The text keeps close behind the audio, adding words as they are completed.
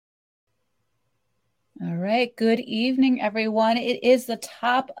All right. Good evening, everyone. It is the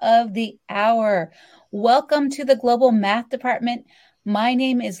top of the hour. Welcome to the Global Math Department. My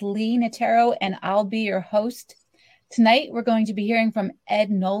name is Lee Natero, and I'll be your host. Tonight, we're going to be hearing from Ed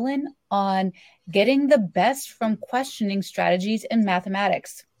Nolan on getting the best from questioning strategies in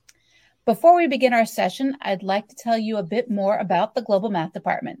mathematics. Before we begin our session, I'd like to tell you a bit more about the Global Math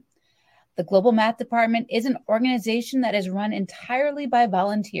Department. The Global Math Department is an organization that is run entirely by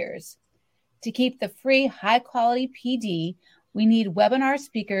volunteers. To keep the free, high-quality PD, we need webinar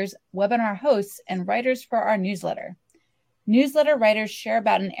speakers, webinar hosts, and writers for our newsletter. Newsletter writers share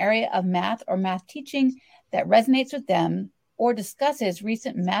about an area of math or math teaching that resonates with them or discusses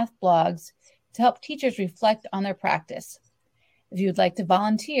recent math blogs to help teachers reflect on their practice. If you would like to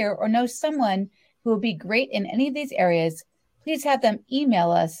volunteer or know someone who will be great in any of these areas, please have them email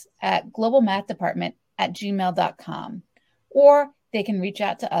us at globalmathdepartment@gmail.com, or they can reach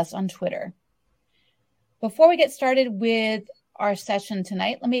out to us on Twitter. Before we get started with our session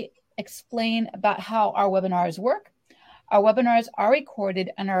tonight, let me explain about how our webinars work. Our webinars are recorded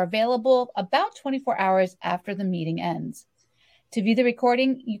and are available about 24 hours after the meeting ends. To view the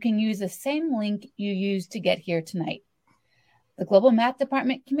recording, you can use the same link you used to get here tonight. The Global Math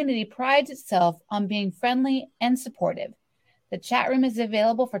Department community prides itself on being friendly and supportive. The chat room is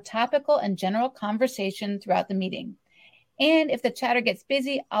available for topical and general conversation throughout the meeting. And if the chatter gets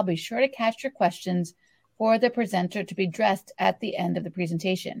busy, I'll be sure to catch your questions for the presenter to be addressed at the end of the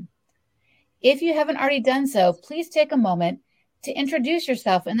presentation. If you haven't already done so, please take a moment to introduce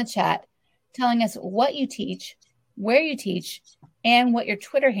yourself in the chat, telling us what you teach, where you teach, and what your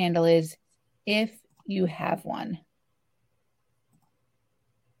Twitter handle is, if you have one.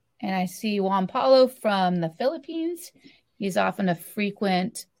 And I see Juan Paulo from the Philippines. He's often a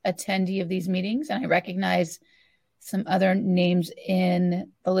frequent attendee of these meetings, and I recognize some other names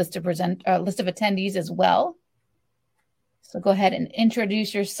in the list of attendees as well. So go ahead and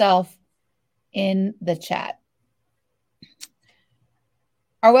introduce yourself in the chat.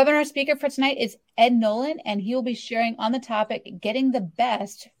 Our webinar speaker for tonight is Ed Nolan, and he will be sharing on the topic, getting the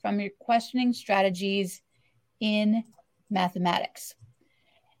best from your questioning strategies in mathematics.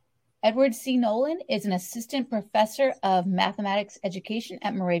 Edward C. Nolan is an assistant professor of mathematics education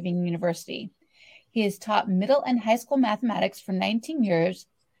at Moravian University. He has taught middle and high school mathematics for 19 years,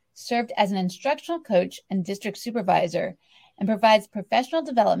 served as an instructional coach and district supervisor, and provides professional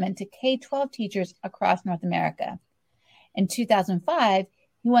development to K-12 teachers across North America. In 2005,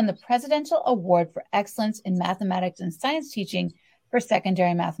 he won the Presidential Award for Excellence in Mathematics and Science Teaching for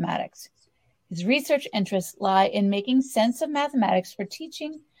secondary mathematics. His research interests lie in making sense of mathematics for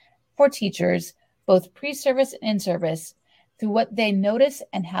teachers, both pre-service and in-service, through what they notice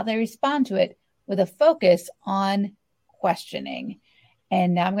and how they respond to it, with a focus on questioning.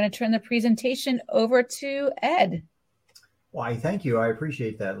 And now I'm going to turn the presentation over to Ed. Why, thank you. I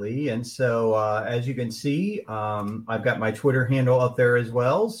appreciate that, Lee. And so as you can see, I've got my Twitter handle up there as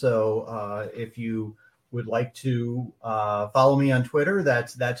well. So if you would like to follow me on Twitter,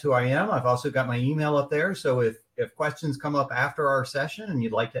 that's who I am. I've also got my email up there. So if questions come up after our session and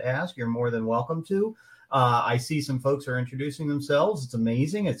you'd like to ask, you're more than welcome to. I see some folks are introducing themselves. It's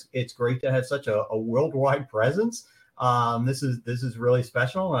amazing. It's great to have such a worldwide presence. This is really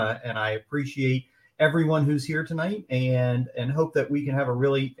special, and I appreciate everyone who's here tonight, and hope that we can have a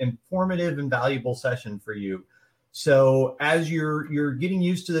really informative and valuable session for you. So as you're getting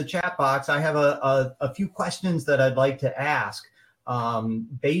used to the chat box, I have a few questions that I'd like to ask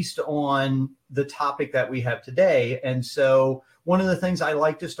based on the topic that we have today. And so one of the things I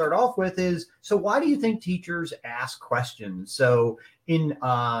like to start off with is, so why do you think teachers ask questions? So in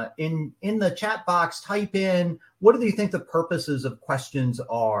the chat box, type in, what do you think the purposes of questions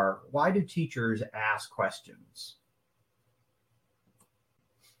are? Why do teachers ask questions?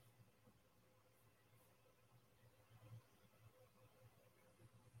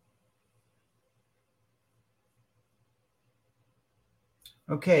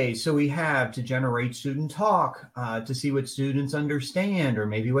 Okay, so we have to generate student talk, to see what students understand or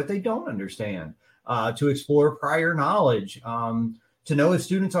maybe what they don't understand, to explore prior knowledge, to know if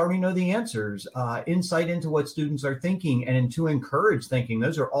students already know the answers, insight into what students are thinking, and to encourage thinking.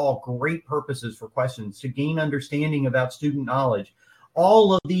 Those are all great purposes for questions, to gain understanding about student knowledge.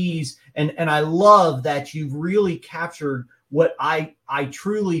 All of these, and I love that you've really captured what I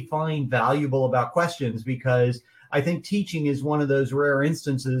truly find valuable about questions, because I think teaching is one of those rare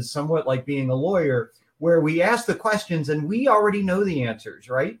instances, somewhat like being a lawyer, where we ask the questions and we already know the answers,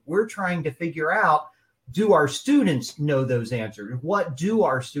 right? We're trying to figure out, do our students know those answers? What do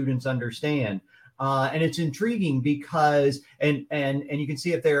our students understand? And it's intriguing because, and you can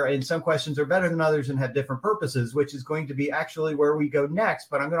see it there, and some questions are better than others and have different purposes, which is going to be actually where we go next.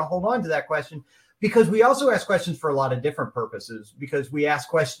 But I'm going to hold on to that question because we also ask questions for a lot of different purposes, because we ask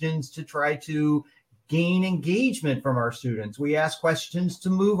questions to try to gain engagement from our students. We ask questions to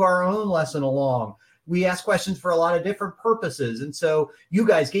move our own lesson along. We ask questions for a lot of different purposes. And so you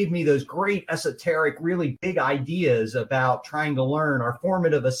guys gave me those great esoteric, really big ideas about trying to learn, our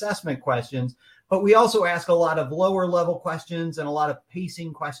formative assessment questions. But we also ask a lot of lower level questions and a lot of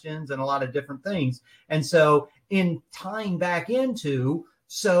pacing questions and a lot of different things. And so in tying back into,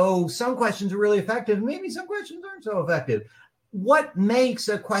 so some questions are really effective, maybe some questions aren't so effective. What makes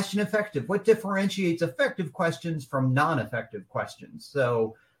a question effective? What differentiates effective questions from non-effective questions?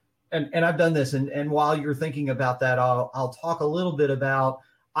 So, and I've done this, and while you're thinking about that, I'll talk a little bit about,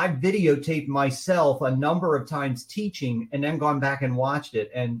 I've videotaped myself a number of times teaching and then gone back and watched it.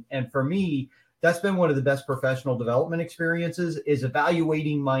 And for me, that's been one of the best professional development experiences, is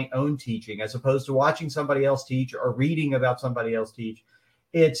evaluating my own teaching as opposed to watching somebody else teach or reading about somebody else teach.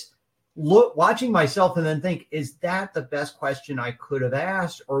 It's watching myself and then think, is that the best question I could have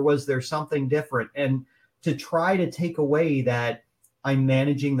asked, or was there something different? And to try to take away that I'm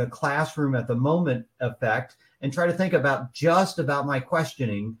managing the classroom at the moment effect and try to think about just about my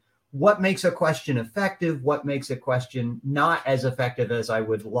questioning. What makes a question effective? What makes a question not as effective as I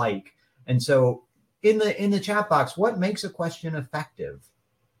would like? And so in the chat box, what makes a question effective?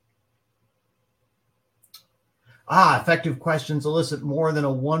 Effective questions elicit more than a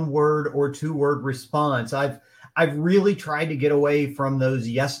 1-word or 2-word response. I've really tried to get away from those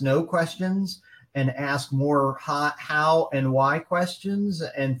yes/no questions and ask more how and why questions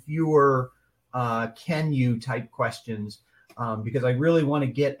and fewer can you type questions, because I really want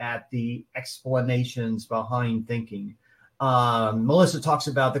to get at the explanations behind thinking. Melissa talks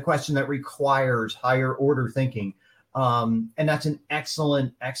about the question that requires higher order thinking. And that's an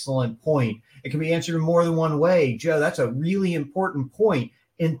excellent, excellent point. It can be answered in more than one way. Joe, that's a really important point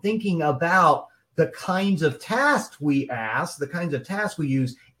in thinking about the kinds of tasks we ask, the kinds of tasks we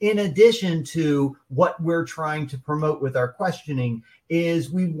use, in addition to what we're trying to promote with our questioning,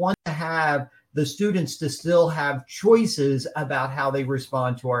 is we want to have the students to still have choices about how they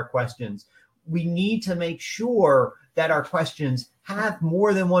respond to our questions. We need to make sure that our questions have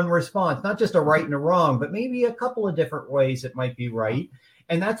more than one response, not just a right and a wrong, but maybe a couple of different ways it might be right.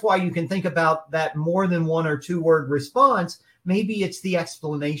 And that's why you can think about that more than 1 or 2-word response. Maybe it's the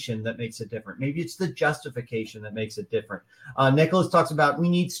explanation that makes it different. Maybe it's the justification that makes it different. Nicholas talks about, we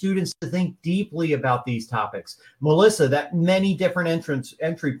need students to think deeply about these topics. Melissa, that many different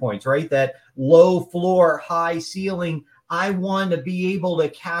entry points, right? That low floor, high ceiling. I want to be able to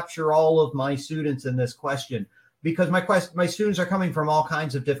capture all of my students in this question, because my students are coming from all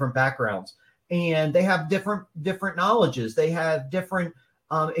kinds of different backgrounds, and they have different knowledges. They have different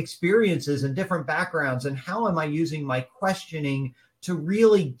experiences and different backgrounds. And how am I using my questioning to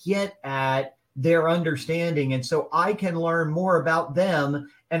really get at their understanding? And so I can learn more about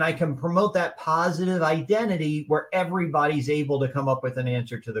them, and I can promote that positive identity where everybody's able to come up with an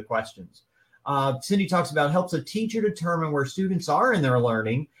answer to the questions. Cindy talks about, helps a teacher determine where students are in their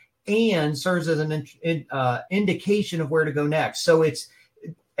learning and serves as an indication of where to go next. So it's,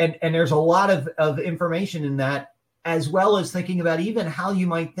 and there's a lot of information in that, as well as thinking about even how you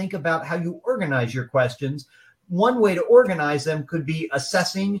might think about how you organize your questions. One way to organize them could be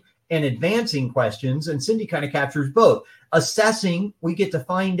assessing and advancing questions. And Cindy kind of captures both. Assessing, we get to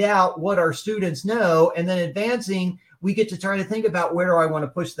find out what our students know. And then advancing, we get to try to think about, where do I want to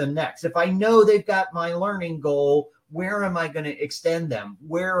push them next? If I know they've got my learning goal, where am I going to extend them?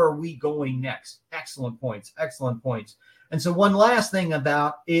 Where are we going next? Excellent points. Excellent points. And so one last thing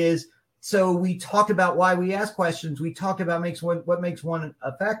about is, so we talked about why we ask questions. We talked about what makes one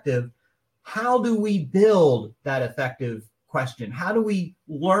effective. How do we build that effective question? How do we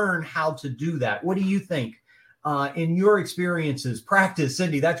learn how to do that? What do you think in your experiences? Practice,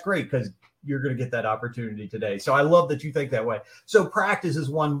 Cindy, that's great, because you're going to get that opportunity today. So I love that you think that way. So practice is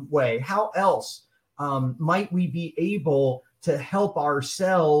one way. How else might we be able to help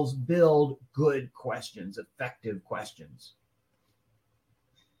ourselves build good questions, effective questions?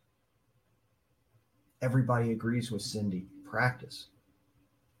 Everybody agrees with Cindy. Practice.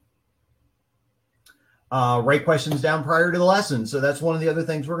 Write questions down prior to the lesson. So that's one of the other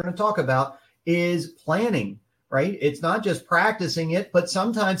things we're going to talk about, is planning, right? It's not just practicing it, but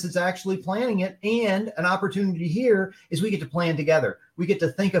sometimes it's actually planning it. And an opportunity here is we get to plan together. We get to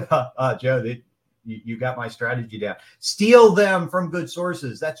think about, Joe, You got my strategy down. Steal them from good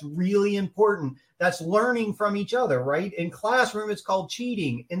sources. That's really important. That's learning from each other, right? In classroom, it's called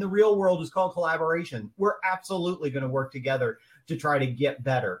cheating. In the real world, it's called collaboration. We're absolutely going to work together to try to get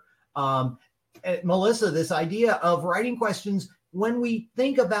better. Melissa, this idea of writing questions, when we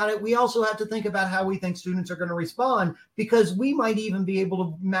think about it, we also have to think about how we think students are going to respond, because we might even be able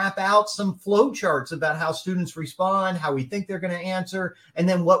to map out some flow charts about how students respond, how we think they're going to answer, and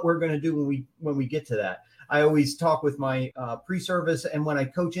then what we're going to do when we get to that. I always talk with my pre-service, and when I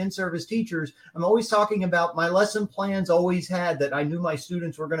coach in-service teachers, I'm always talking about my lesson plans always had that I knew my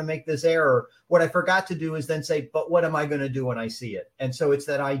students were going to make this error. What I forgot to do is then say, but what am I going to do when I see it? And so it's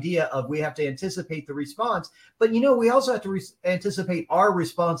that idea of we have to anticipate the response, but we also have to anticipate our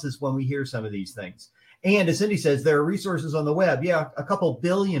responses when we hear some of these things. And as Cindy says, there are resources on the web. Yeah, a couple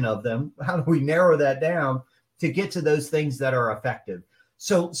billion of them. How do we narrow that down to get to those things that are effective?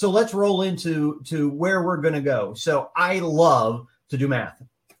 So let's roll into where we're going to go. So I love to do math.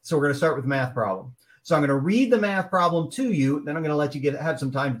 So we're going to start with math problem. So I'm going to read the math problem to you. Then I'm going to let you have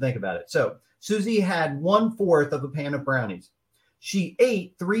some time to think about it. So Susie had 1/4 of a pan of brownies. She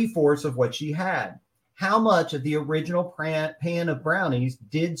ate 3/4 of what she had. How much of the original pan of brownies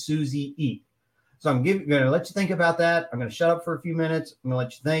did Susie eat? So I'm going to let you think about that. I'm going to shut up for a few minutes. I'm going to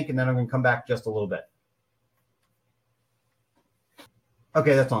let you think, and then I'm going to come back just a little bit.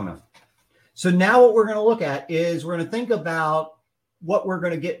 Okay, that's long enough. So now what we're going to look at is we're going to think about what we're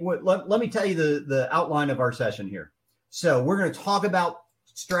going to get. Let me tell you the outline of our session here. So we're going to talk about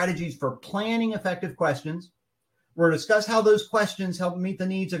strategies for planning effective questions. We're going to discuss how those questions help meet the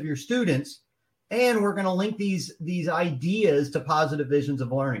needs of your students. And we're going to link these ideas to positive visions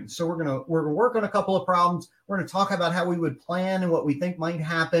of learning. So we're going to work on a couple of problems. We're going to talk about how we would plan and what we think might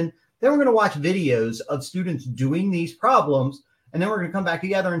happen. Then we're going to watch videos of students doing these problems. And then we're going to come back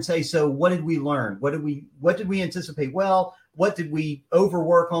together and say, so what did we learn? What did we anticipate well? What did we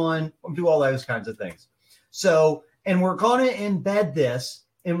overwork on? We'll do all those kinds of things. So, and we're going to embed this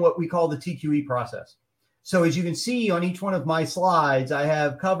in what we call the TQE process. So as you can see on each one of my slides, I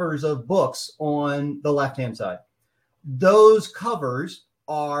have covers of books on the left-hand side. Those covers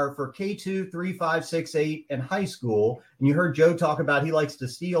are for K2, 3, 5, 6, 8, and high school. And you heard Joe talk about he likes to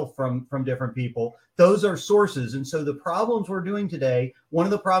steal from different people. Those are sources. And so the problems we're doing today, one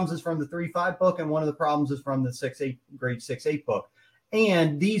of the problems is from the 3-5 book, and one of the problems is from the grade 6-8 book.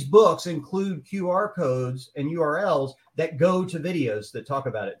 And these books include QR codes and URLs that go to videos that talk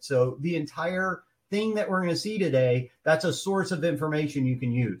about it. So the entire thing that we're going to see today, that's a source of information you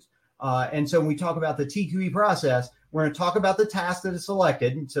can use. And so when we talk about the TQE process, we're going to talk about the task that is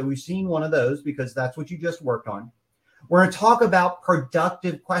selected. And so we've seen one of those because that's what you just worked on. We're going to talk about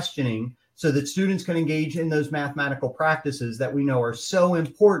productive questioning so that students can engage in those mathematical practices that we know are so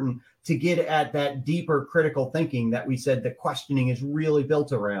important to get at that deeper critical thinking that we said that questioning is really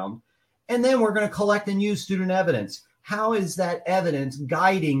built around. And then we're going to collect and use student evidence. How is that evidence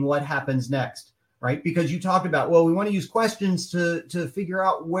guiding what happens next, right? Because you talked about, well, we want to use questions to figure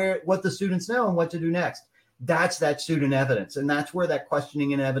out what the students know and what to do next. That's that student evidence. And that's where that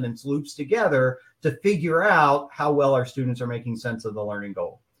questioning and evidence loops together to figure out how well our students are making sense of the learning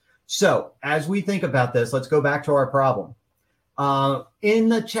goal. So as we think about this, let's go back to our problem. In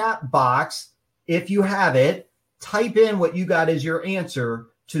the chat box, if you have it, type in what you got as your answer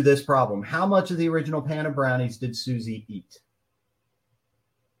to this problem. How much of the original pan of brownies did Susie eat?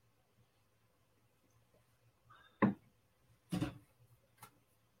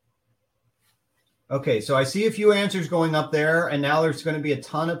 Okay, so I see a few answers going up there, and now there's going to be a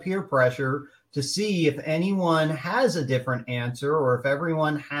ton of peer pressure to see if anyone has a different answer or if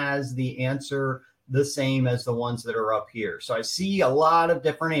everyone has the answer the same as the ones that are up here. So I see a lot of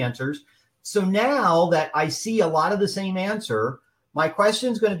different answers. So now that I see a lot of the same answer, my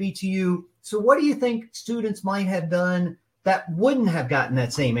question is going to be to you. So what do you think students might have done that wouldn't have gotten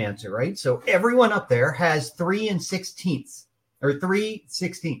that same answer, right? So everyone up there has 3 16ths or 3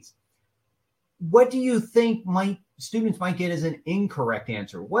 16ths. What do you think students might get as an incorrect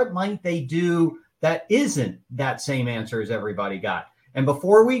answer? What might they do that isn't that same answer as everybody got? And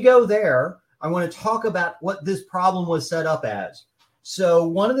before we go there, I want to talk about what this problem was set up as. So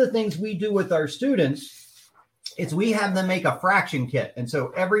one of the things we do with our students is we have them make a fraction kit. And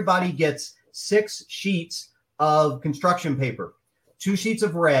so everybody gets 6 sheets of construction paper, 2 sheets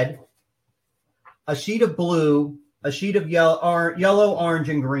of red, a sheet of blue, a sheet of yellow, orange,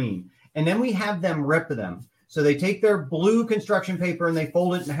 and green. And then we have them rip them. So they take their blue construction paper and they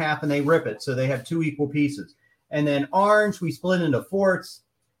fold it in half and they rip it. So they have 2 equal pieces. And then orange, we split into fourths.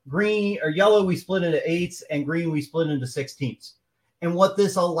 Green or yellow, we split into eighths. And green, we split into 16ths. And what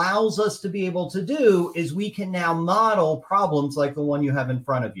this allows us to be able to do is we can now model problems like the one you have in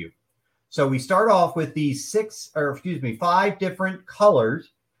front of you. So we start off with these 5 different colors.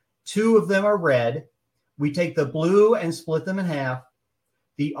 2 of them are red. We take the blue and split them in half,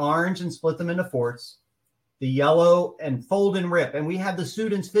 the orange and split them into fourths, the yellow and fold and rip. And we have the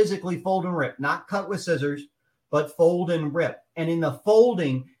students physically fold and rip, not cut with scissors, but fold and rip. And in the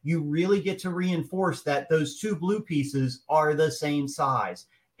folding, you really get to reinforce that those 2 blue pieces are the same size.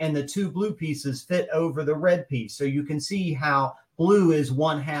 And the 2 blue pieces fit over the red piece. So you can see how blue is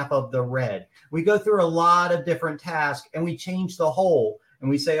 1/2 of the red. We go through a lot of different tasks and we change the whole. And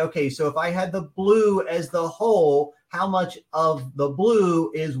we say, okay, so if I had the blue as the whole, how much of the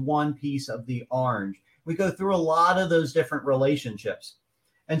blue is 1 piece of the orange? We go through a lot of those different relationships.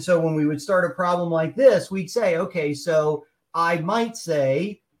 And so when we would start a problem like this, we'd say, okay, so I might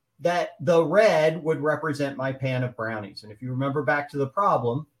say that the red would represent my pan of brownies. And if you remember back to the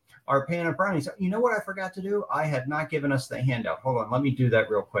problem, our pan of brownies, you know what I forgot to do? I had not given us the handout. Hold on, let me do that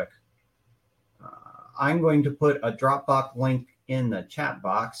real quick. I'm going to put a Dropbox link in the chat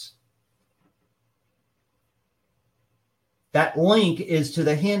box. That link is to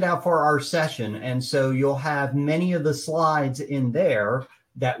the handout for our session. And so you'll have many of the slides in there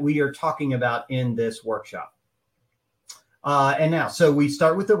that we are talking about in this workshop. And now, so we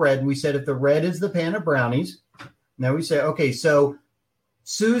start with the red. And we said if the red is the pan of brownies, now we say, okay, so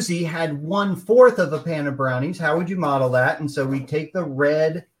Susie had 1/4 of a pan of brownies. How would you model that? And so we take the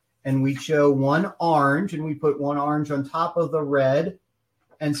red and we show 1 orange, and we put 1 orange on top of the red.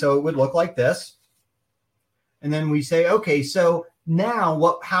 And so it would look like this. And then we say, okay, so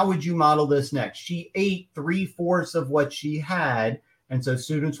now how would you model this next? She ate 3/4 of what she had. And so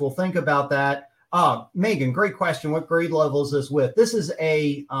students will think about that. Megan, great question. What grade level is this with? This is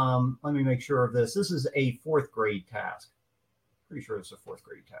let me make sure of this. This is a 4th grade task. Pretty sure it's a 4th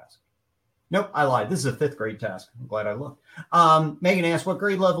grade task. Nope, I lied. This is a 5th grade task. I'm glad I looked. Megan asked, what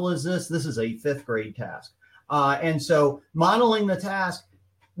grade level is this? This is a 5th grade task. And so modeling the task,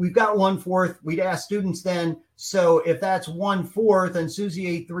 we've got 1/4. We'd ask students then, so if that's 1/4 and Susie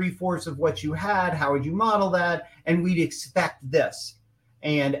ate 3/4 of what you had, how would you model that? And we'd expect this.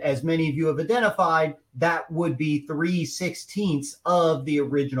 And as many of you have identified, that would be 3/16 of the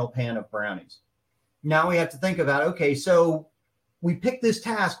original pan of brownies. Now we have to think about, okay, so we pick this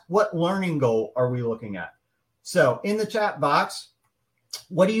task. What learning goal are we looking at? So in the chat box,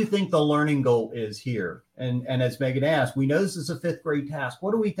 what do you think the learning goal is here? And as Megan asked, we know this is a 5th grade task.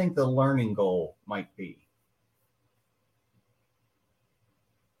 What do we think the learning goal might be?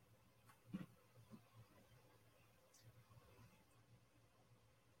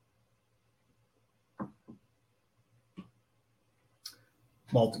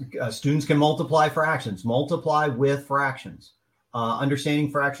 Students can multiply fractions, multiply with fractions, understanding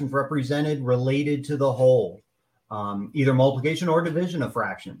fractions represented related to the whole, either multiplication or division of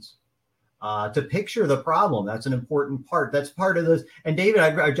fractions, to picture the problem. That's an important part. That's part of this. And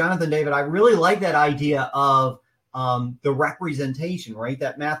Jonathan David, I really like that idea of the representation, right?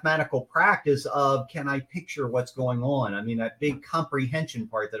 That mathematical practice of, can I picture what's going on? I mean, that big comprehension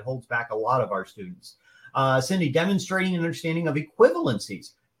part that holds back a lot of our students. Cindy, demonstrating an understanding of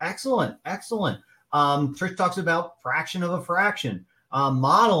equivalencies. Excellent, excellent. Trish talks about fraction of a fraction.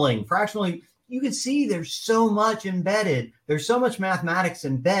 Modeling, fractionally. You can see there's so much embedded. There's so much mathematics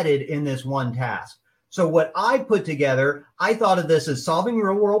embedded in this one task. So what I put together, I thought of this as solving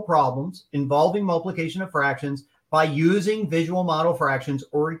real world problems involving multiplication of fractions by using visual model fractions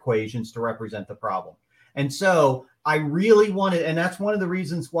or equations to represent the problem. And so I really wanted, and that's one of the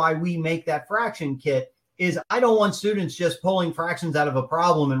reasons why we make that fraction kit, is I don't want students just pulling fractions out of a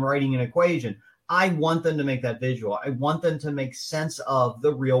problem and writing an equation. I want them to make that visual. I want them to make sense of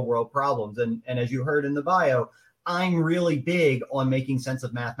the real world problems. And as you heard in the bio, I'm really big on making sense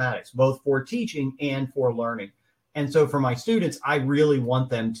of mathematics, both for teaching and for learning. And so for my students, I really want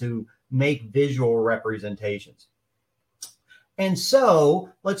them to make visual representations. And so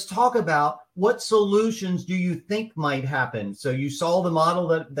let's talk about what solutions do you think might happen? So you saw the model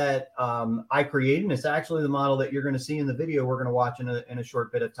that I created, and it's actually the model that you're going to see in the video we're going to watch in a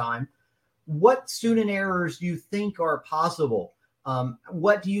short bit of time. What student errors do you think are possible?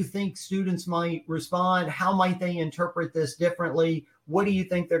 What do you think students might respond? How might they interpret this differently? What do you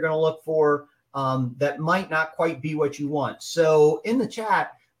think they're going to look for that might not quite be what you want? So in the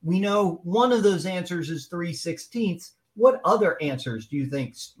chat, we know one of those answers is 3/16. What other answers do you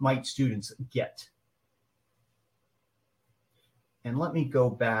think might students get? And let me go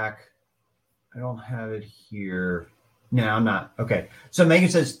back. I don't have it here. No, I'm not. Okay. So Megan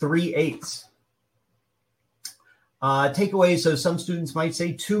says 3/8. Takeaways, so some students might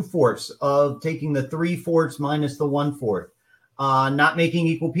say 2/4 of taking the 3/4 minus the 1/4. Not making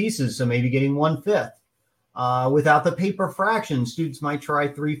equal pieces, so maybe getting 1/5. Without the paper fraction, students might try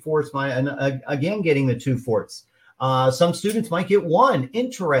 3/4 and again getting the 2/4. Some students might get 1.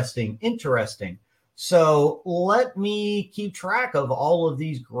 Interesting. So let me keep track of all of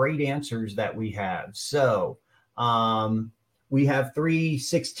these great answers that we have. So we have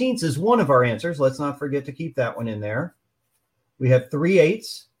 3/16 is one of our answers. Let's not forget to keep that one in there. We have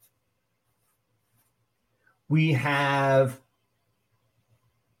 3/8. We have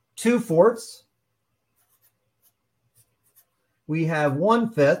 2/4. We have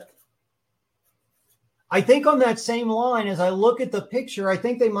 1/5. I think on that same line, as I look at the picture, I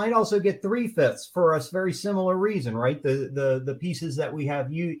think they might also get 3/5 for a very similar reason, right? The pieces that we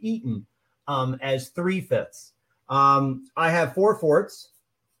have eaten as 3/5. I have 4/4,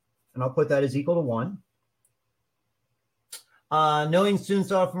 and I'll put that as equal to 1. Knowing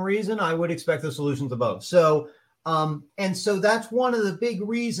students often reason, I would expect the solutions above. So, and so that's one of the big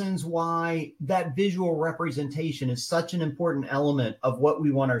reasons why that visual representation is such an important element of what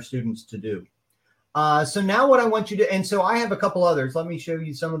we want our students to do. So now what I want you to, and so I have a couple others. Let me show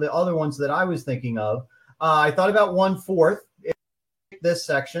you some of the other ones that I was thinking of. I thought about 1/4, this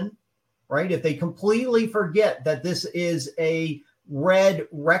section, right? If they completely forget that this is a red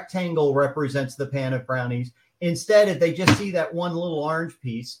rectangle represents the pan of brownies, instead, if they just see that one little orange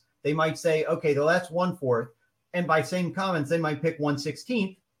piece, they might say, okay, well, that's 1/4. And by same comments, they might pick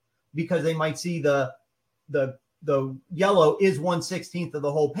 1/16 because they might see the yellow is 1/16 of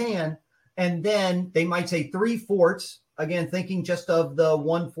the whole pan. And then they might say 3/4, again, thinking just of the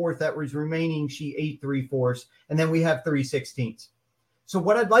 1/4 that was remaining, she ate 3/4. And then we have 3/16. So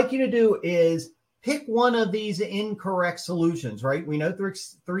what I'd like you to do is pick one of these incorrect solutions, right? We know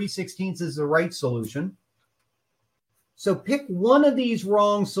 3/16 is the right solution. So pick one of these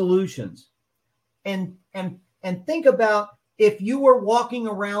wrong solutions and think about if you were walking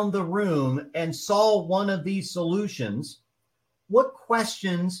around the room and saw one of these solutions, what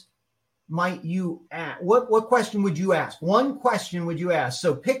questions might you ask? What question would you ask? One question would you ask?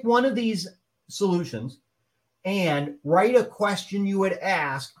 So pick one of these solutions and write a question you would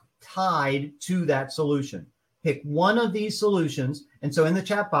ask tied to that solution. Pick one of these solutions. And so in the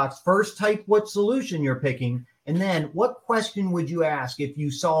chat box, first type what solution you're picking. And then what question would you ask if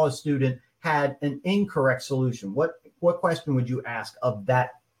you saw a student had an incorrect solution? What question would you ask of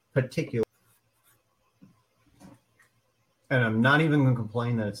that particular? And I'm not even going to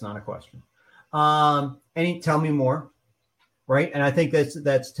complain that it's not a question. Tell me more, right? And I think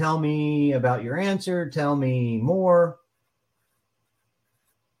that's tell me about your answer. Tell me more.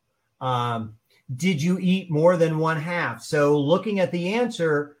 Did you eat more than 1/2? So looking at the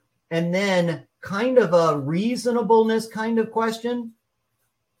answer and then kind of a reasonableness kind of question.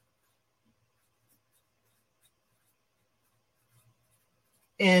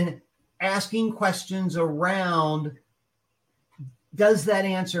 And asking questions around, does that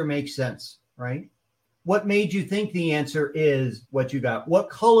answer make sense, right? What made you think the answer is what you got? What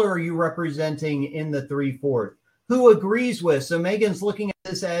color are you representing in the 3/4? Who agrees with? So Megan's looking at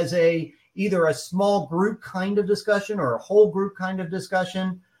this as either a small group kind of discussion or a whole group kind of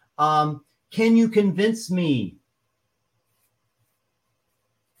discussion. Can you convince me?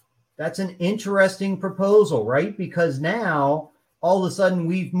 That's an interesting proposal, right? Because now all of a sudden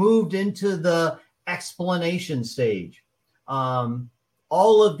we've moved into the explanation stage.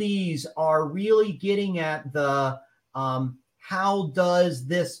 All of these are really getting at the how does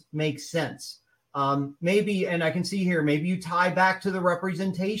this make sense? Maybe, and I can see here, maybe you tie back to the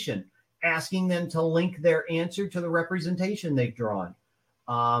representation, asking them to link their answer to the representation they've drawn.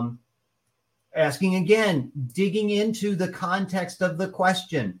 Asking again, digging into the context of the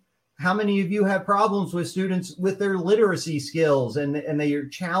question. How many of you have problems with students with their literacy skills and they are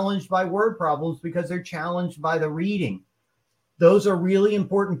challenged by word problems because they're challenged by the reading? Those are really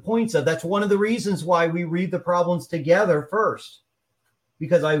important points. That's one of the reasons why we read the problems together first,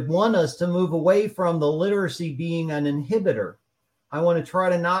 because I want us to move away from the literacy being an inhibitor. I want to try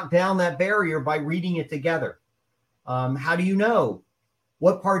to knock down that barrier by reading it together. How do you know?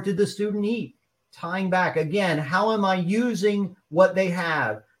 What part did the student eat? Tying back again, how am I using what they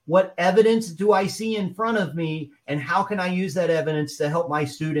have? What evidence do I see in front of me? And how can I use that evidence to help my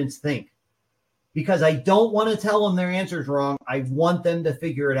students think? Because I don't want to tell them their answer's wrong. I want them to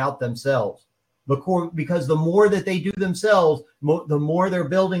figure it out themselves. Because the more that they do themselves, the more they're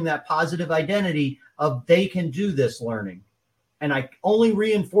building that positive identity of they can do this learning. And I only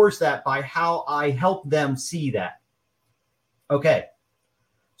reinforce that by how I help them see that. Okay.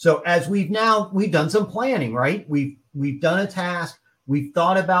 So as we've done some planning, right? We've done a task. We've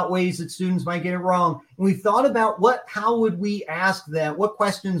thought about ways that students might get it wrong. And we've thought about how would we ask them? What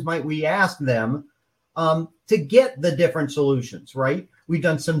questions might we ask them to get the different solutions, right? We've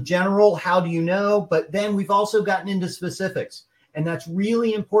done some general, how do you know? But then we've also gotten into specifics. And that's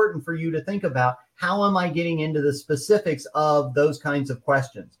really important for you to think about. How am I getting into the specifics of those kinds of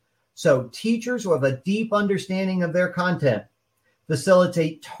questions? So teachers who have a deep understanding of their content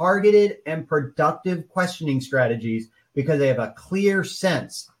facilitate targeted and productive questioning strategies because they have a clear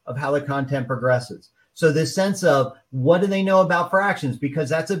sense of how the content progresses. So this sense of what do they know about fractions? Because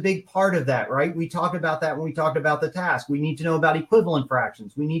that's a big part of that, right? We talked about that when we talked about the task. We need to know about equivalent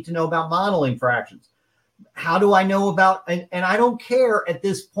fractions. We need to know about modeling fractions. How do I know about, and I don't care at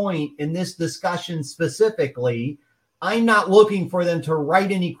this point in this discussion specifically, I'm not looking for them to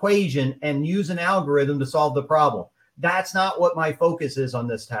write an equation and use an algorithm to solve the problem. That's not what my focus is on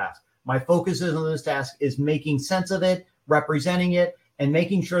this task. My focus is on this task is making sense of it, representing it, and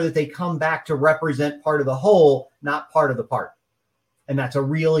making sure that they come back to represent part of the whole, not part of the part. And that's a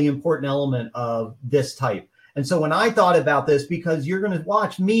really important element of this type. And so when I thought about this, because you're going to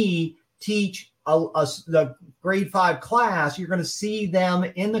watch me teach the grade 5 class, you're going to see them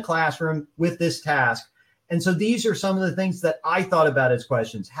in the classroom with this task. And so these are some of the things that I thought about as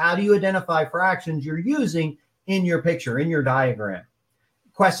questions. How do you identify fractions you're using in your picture, in your diagram?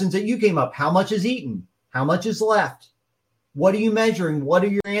 Questions that you came up. How much is eaten? How much is left? What are you measuring? What are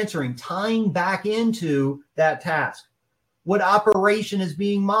you answering? Tying back into that task. What operation is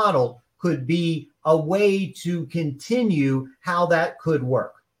being modeled could be a way to continue how that could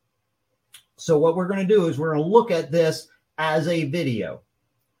work. So what we're going to do is we're going to look at this as a video.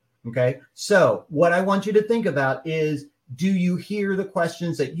 Okay. So what I want you to think about is, do you hear the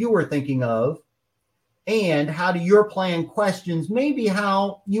questions that you were thinking of? And how do your plan questions, maybe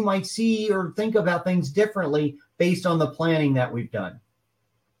how you might see or think about things differently based on the planning that we've done.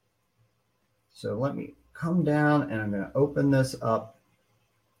 So let me come down and I'm going to open this up.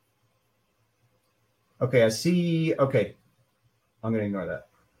 Okay, I see. Okay, I'm going to ignore that.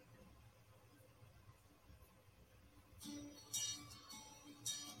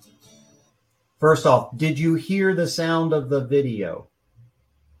 First off, did you hear the sound of the video?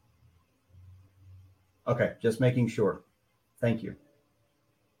 Okay, just making sure. Thank you.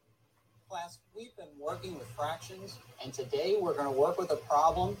 Class, we've been working with fractions, and today we're going to work with a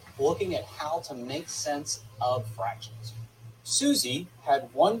problem looking at how to make sense of fractions. Susie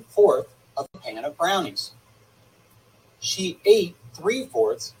had 1/4 of a pan of brownies. She ate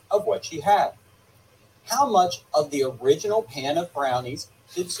 3/4 of what she had. How much of the original pan of brownies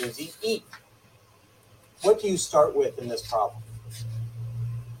did Susie eat? What do you start with in this problem?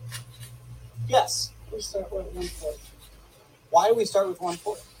 Yes. We start with 1/4. Why do we start with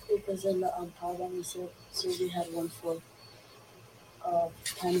 1/4? Because in the problem we said Susie had 1/4 of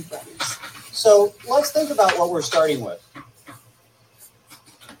pan of brownies. So let's think about what we're starting with.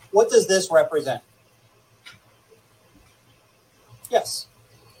 What does this represent? Yes.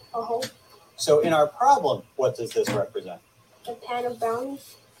 A whole. So in our problem, what does this represent? A pan of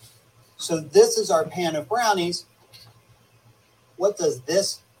brownies. So this is our pan of brownies. What does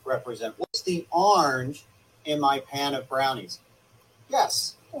this represent? What's the orange in my pan of brownies?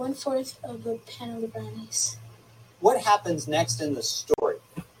 Yes. 1/4 of the pan of the brownies. What happens next in the story?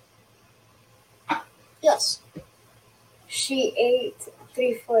 Yes. She ate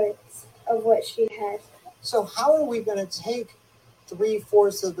 3/4 of what she had. So how are we going to take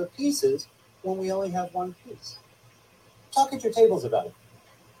 3/4 of the pieces when we only have one piece? Talk at your tables about it.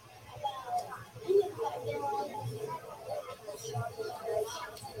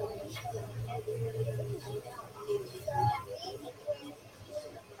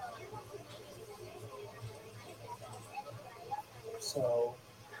 So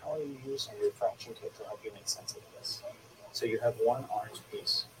how are you using your fraction kit to help you make sense of this? So you have one orange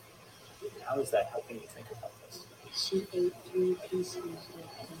piece. How is that helping you think about this? She ate 3 pieces of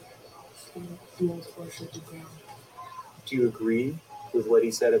 1/4 of the brownie. Do you agree with what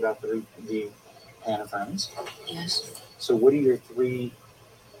he said about the pan of brownies? Yes. So what do your 3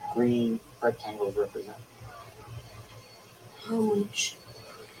 green rectangles represent? How much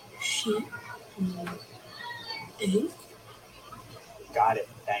she ate? Got it.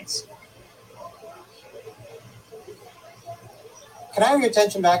 Thanks. Can I have your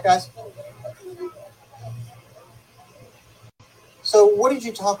attention back, guys? So what did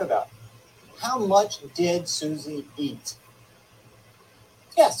you talk about? How much did Susie eat?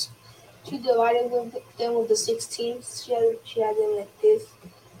 Yes. She divided them with the 16. She had them like this.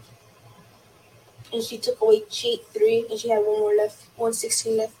 and she took away, she ate 3, and she had 1 more left,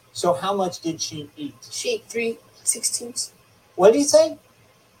 1/16 left. So how much did she eat? She ate 3/16. What did he say?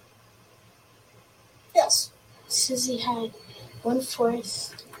 Yes. Susie had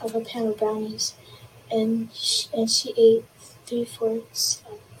 1/4 of a pan of brownies, and she ate 3/4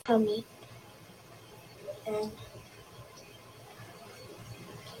 from it. And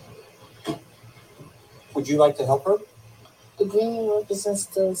would you like to help her? the green one represents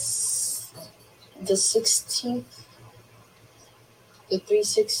the 16th, the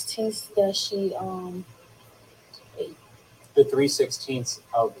 3/16 that she ate. The 3/16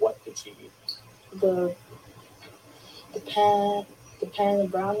 of what did she eat? The pan of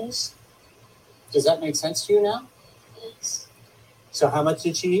brownies. Does that make sense to you now? Yes. So how much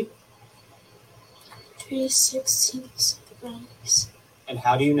did she eat? 3/16 of the brownies. And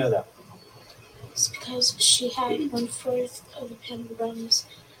how do you know that? It's because she had 1/4 of the pan of brownies,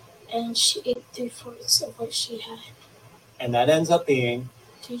 and she ate 3/4 of what she had. And that ends up being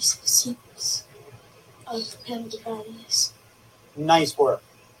 3/16 of the pan of the brownies. nice work.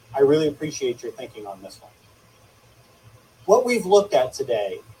 I really appreciate your thinking on this one. What we've looked at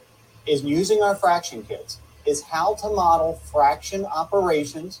today is using our fraction kits is how to model fraction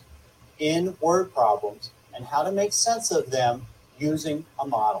operations in word problems and how to make sense of them using a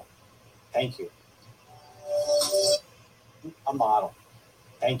model. Thank you. A model.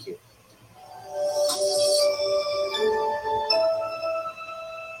 Thank you.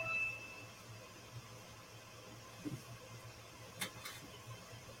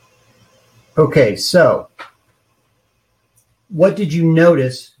 Okay, so what did you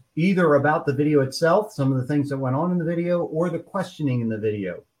notice either about the video itself, some of the things that went on in the video, or the questioning in the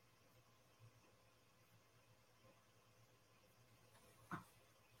video?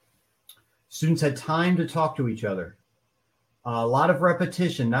 Students had time to talk to each other. A lot of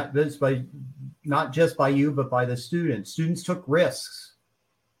repetition, not just by you, but by the students. Students took risks.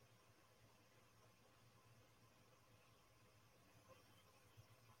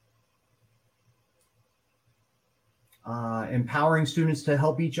 Empowering students to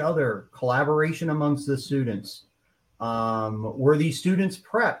help each other, collaboration amongst the students. Were these students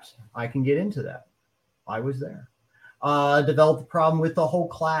prepped? I can get into that. I was there. Developed a problem with the whole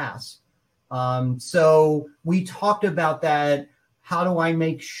class. So we talked about that. How do I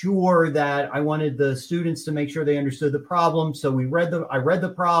make sure that I wanted the students to make sure they understood the problem? So I read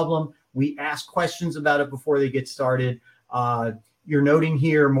the problem. We asked questions about it before they get started. You're noting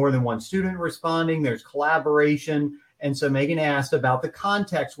here more than one student responding. There's collaboration. And so Megan asked about the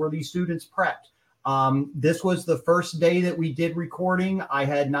context. Were these students prepped? This was the first day that we did recording. I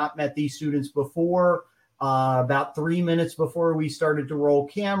had not met these students before. About 3 minutes before we started to roll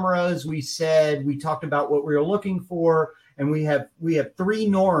cameras, we talked about what we were looking for. And we have 3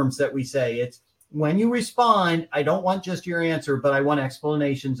 norms that we say. It's when you respond, I don't want just your answer, but I want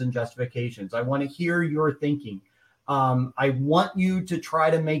explanations and justifications. I want to hear your thinking. I want you to try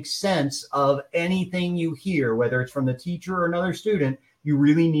to make sense of anything you hear, whether it's from the teacher or another student. You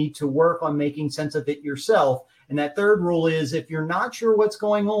really need to work on making sense of it yourself. And that third rule is if you're not sure what's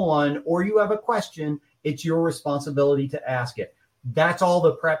going on or you have a question, it's your responsibility to ask it. That's all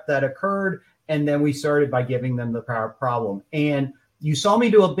the prep that occurred. And then we started by giving them the problem. And you saw me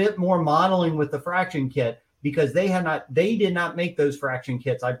do a bit more modeling with the fraction kit because they did not make those fraction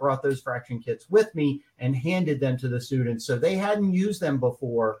kits. I brought those fraction kits with me and handed them to the students. So they hadn't used them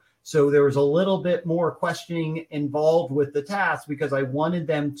before. So there was a little bit more questioning involved with the task because I wanted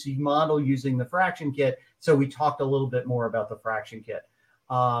them to model using the fraction kit. So we talked a little bit more about the fraction kit.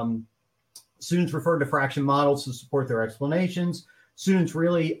 Students referred to fraction models to support their explanations. Students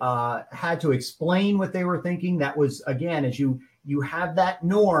really had to explain what they were thinking. That was, again, as you have that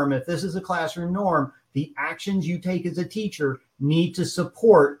norm, if this is a classroom norm, the actions you take as a teacher need to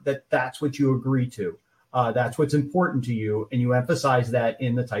support that that's what you agree to. That's what's important to you. And you emphasize that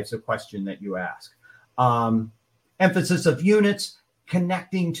in the types of question that you ask. Emphasis of units,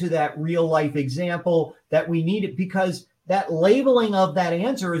 connecting to that real life example that we need it because that labeling of that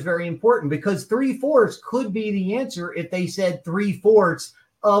answer is very important because 3/4 could be the answer if they said 3/4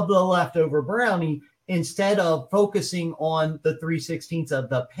 of the leftover brownie instead of focusing on the 3/16 of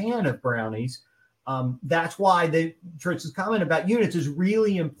the pan of brownies. That's why Tritz's comment about units is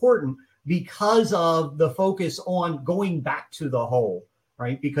really important because of the focus on going back to the whole,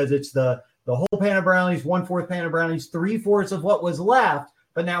 right? Because it's the whole pan of brownies, 1/4 pan of brownies, 3/4 of what was left.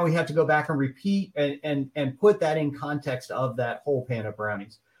 But now we have to go back and repeat and put that in context of that whole pan of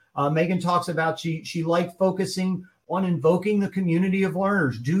brownies. Megan talks about she liked focusing on invoking the community of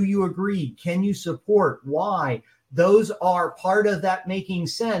learners. Do you agree? Can you support? Why? Those are part of that making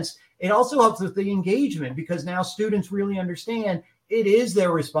sense. It also helps with the engagement because now students really understand it is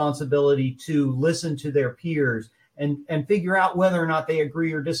their responsibility to listen to their peers and figure out whether or not they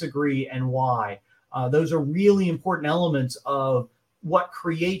agree or disagree and why. Those are really important elements of what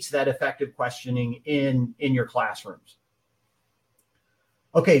creates that effective questioning in your classrooms.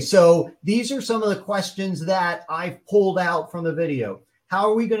 Okay, so these are some of the questions that I've pulled out from the video. How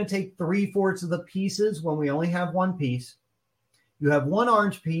are we going to take 3/4 of the pieces when we only have one piece? You have one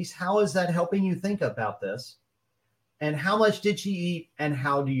orange piece. How is that helping you think about this? And how much did she eat? And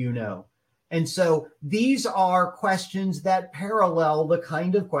how do you know? And so these are questions that parallel the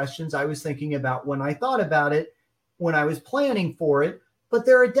kind of questions I was thinking about when I thought about it, when I was planning for it, but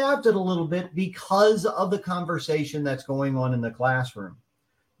they're adapted a little bit because of the conversation that's going on in the classroom.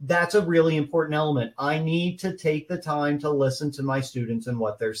 That's a really important element. I need to take the time to listen to my students and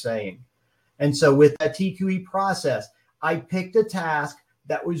what they're saying. And so with that TQE process, I picked a task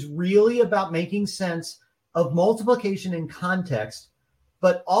that was really about making sense of multiplication in context,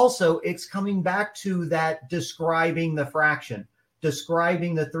 but also it's coming back to that describing the fraction,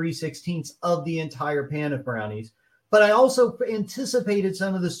 describing the 3/16 of the entire pan of brownies. But I also anticipated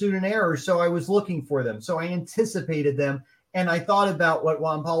some of the student errors, so I was looking for them. So I anticipated them, and I thought about what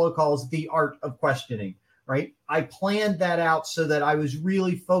Juan Pablo calls the art of questioning, right? I planned that out so that I was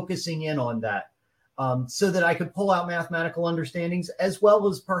really focusing in on that, so that I could pull out mathematical understandings as well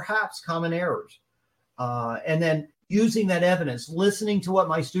as perhaps common errors. And then using that evidence, listening to what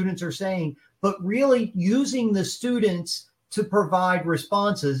my students are saying, but really using the students to provide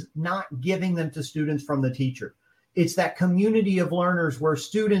responses, not giving them to students from the teacher. It's that community of learners where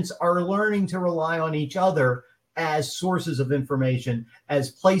students are learning to rely on each other as sources of information,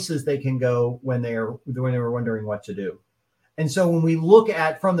 as places they can go when they're wondering what to do. And so when we look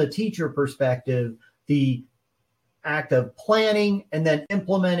at, from the teacher perspective, the act of planning and then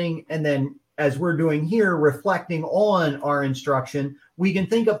implementing, and then as we're doing here, reflecting on our instruction, we can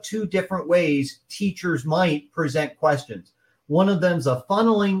think of two different ways teachers might present questions. One of them is a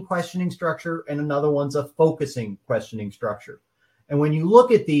funneling questioning structure, and another one's a focusing questioning structure. And when you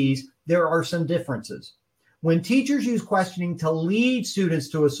look at these, there are some differences. When teachers use questioning to lead students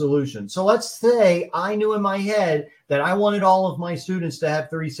to a solution, so let's say I knew in my head that I wanted all of my students to have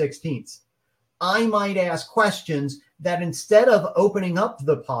 3/16. I might ask questions that instead of opening up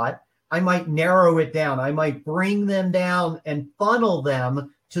the pot, I might narrow it down. I might bring them down and funnel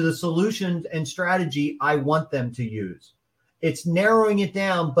them to the solution and strategy I want them to use. It's narrowing it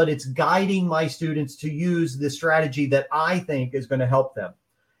down, but it's guiding my students to use the strategy that I think is going to help them.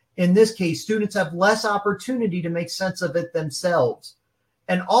 In this case, students have less opportunity to make sense of it themselves.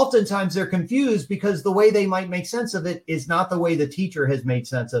 And oftentimes they're confused because the way they might make sense of it is not the way the teacher has made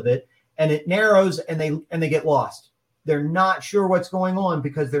sense of it. And it narrows and they get lost. They're not sure what's going on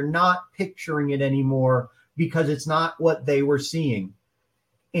because they're not picturing it anymore because it's not what they were seeing.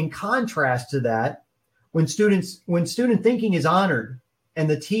 In contrast to that, when student thinking is honored and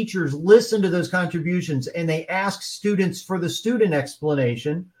the teachers listen to those contributions and they ask students for the student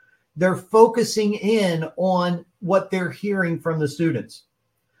explanation, they're focusing in on what they're hearing from the students.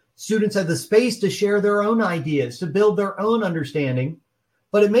 Students have the space to share their own ideas, to build their own understanding,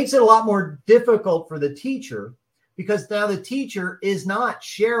 but it makes it a lot more difficult for the teacher because now the teacher is not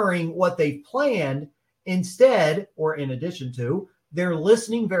sharing what they've planned. Instead, or in addition to, they're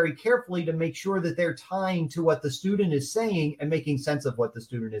listening very carefully to make sure that they're tying to what the student is saying and making sense of what the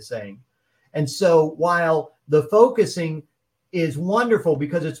student is saying. And so while the focusing is wonderful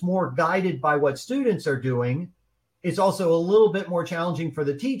because it's more guided by what students are doing, it's also a little bit more challenging for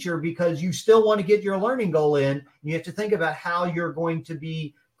the teacher because you still want to get your learning goal in. You have to think about how you're going to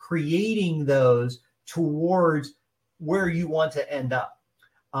be creating those towards where you want to end up.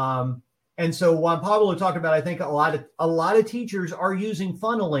 And so Juan Pablo talked about, I think a lot of teachers are using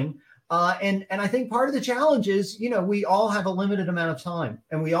funneling. And I think part of the challenge is, we all have a limited amount of time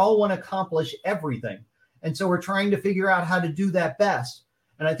and we all want to accomplish everything. And so we're trying to figure out how to do that best.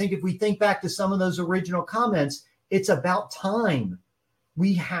 And I think if we think back to some of those original comments, it's about time.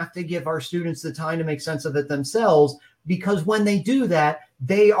 We have to give our students the time to make sense of it themselves, because when they do that,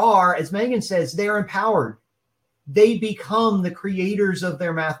 they are, as Megan says, they're empowered. They become the creators of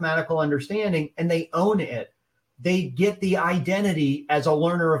their mathematical understanding and they own it. They get the identity as a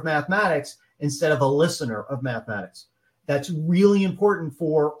learner of mathematics instead of a listener of mathematics. That's really important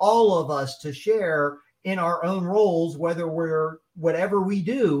for all of us to share in our own roles, whatever we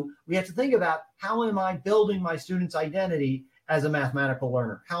do. We have to think about, how am I building my students' identity as a mathematical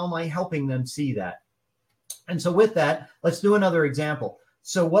learner? How am I helping them see that? And so with that, let's do another example.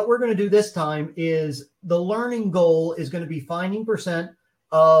 So what we're going to do this time is the learning goal is going to be finding percent,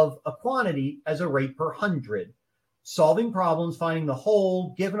 of a quantity as a rate per 100, solving problems, finding the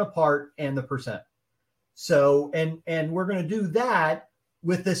whole, given a part, and the percent. So, and we're going to do that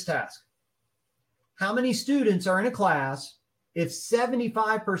with this task. How many students are in a class if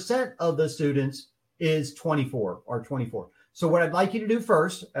 75% of the students is 24 or 24? So what I'd like you to do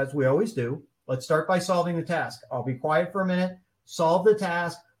first, as we always do, let's start by solving the task. I'll be quiet for a minute, solve the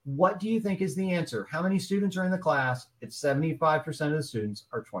task. What do you think is the answer? How many students are in the class if 75% of the students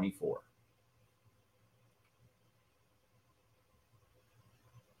are 24?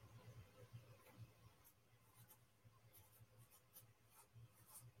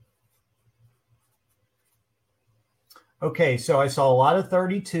 Okay, so I saw a lot of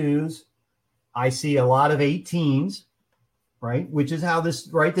 32s. I see a lot of 18s, right? Which is how this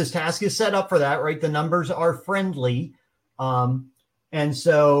task is set up for that, right? The numbers are friendly. And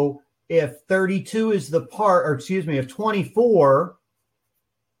so if 32 is the part, or excuse me, if 24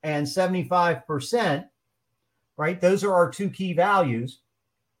 and 75%, right? Those are our two key values.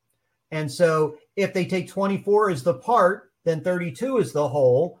 And so if they take 24 as the part, then 32 is the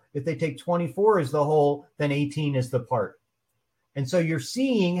whole. If they take 24 as the whole, then 18 is the part. And so you're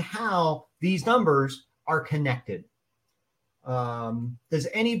seeing how these numbers are connected. Does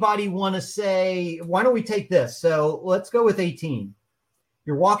anybody want to say, why don't we take this? So let's go with 18.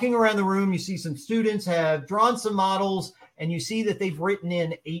 You're walking around the room, you see some students have drawn some models, and you see that they've written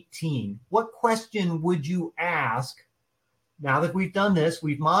in 18. What question would you ask? Now that we've done this,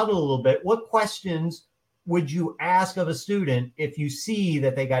 we've modeled a little bit. What questions would you ask of a student if you see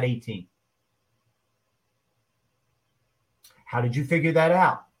that they got 18? How did you figure that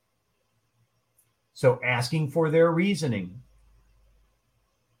out? So asking for their reasoning.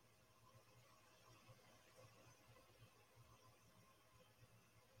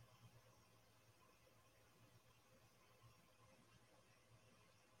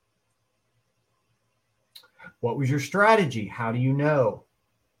 What was your strategy? How do you know?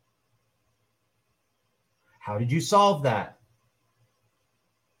 How did you solve that?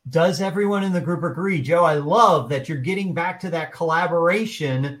 Does everyone in the group agree? Joe, I love that you're getting back to that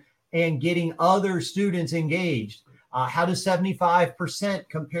collaboration and getting other students engaged. How does 75%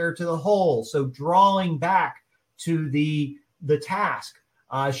 compare to the whole? So drawing back to the task.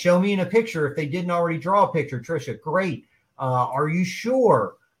 Show me in a picture if they didn't already draw a picture. Tricia, great. Are you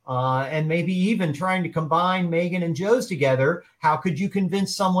sure? And maybe even trying to combine Megan and Joe's together. How could you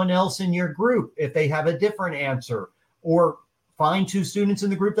convince someone else in your group if they have a different answer? Or find two students in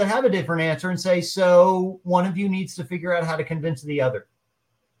the group that have a different answer and say, so one of you needs to figure out how to convince the other.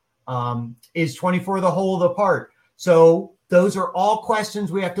 Is 24 the whole of the part? So those are all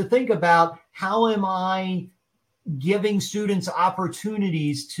questions we have to think about. How am I giving students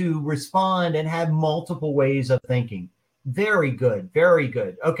opportunities to respond and have multiple ways of thinking? Very good. Very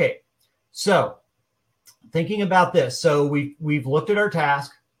good. Okay. So thinking about this. So we've looked at our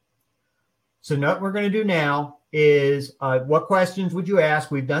task. So what we're going to do now is what questions would you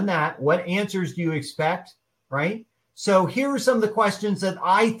ask? We've done that. What answers do you expect? Right? So here are some of the questions that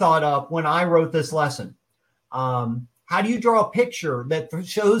I thought up when I wrote this lesson. How do you draw a picture that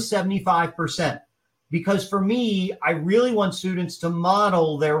shows 75%? Because for me, I really want students to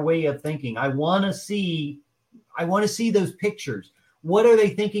model their way of thinking. I want to see those pictures. What are they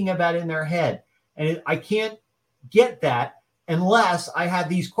thinking about in their head? And I can't get that unless I have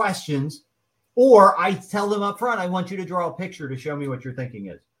these questions, or I tell them up front, I want you to draw a picture to show me what your thinking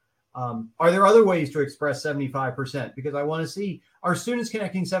is. Are there other ways to express 75%? Because I want to see, are students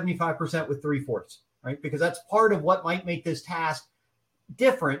connecting 75% with 3/4, right? Because that's part of what might make this task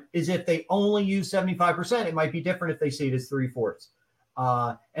different. Is if they only use 75%, it might be different if they see it as 3/4.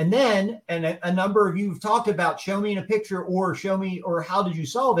 And then, and a number of you have talked about show me in a picture, or show me, or how did you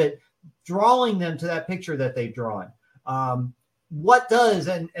solve it? Drawing them to that picture that they've drawn. What does,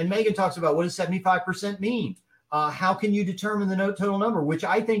 and Megan talks about, what does 75% mean? How can you determine the total number? Which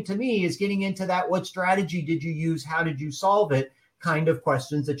I think to me is getting into that, what strategy did you use? How did you solve it? Kind of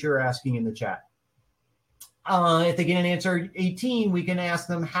questions that you're asking in the chat. If they get an answer 18, we can ask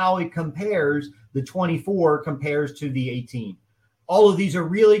them how it compares, the 24 compares to the 18. All of these are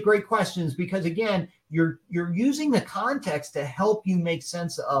really great questions because, again, you're using the context to help you make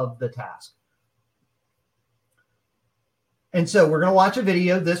sense of the task. And so we're going to watch a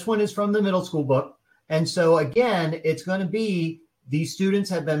video. This one is from the middle school book. And so, again, it's going to be these students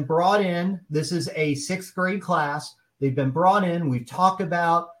have been brought in. This is a 6th grade class. They've been brought in. We've talked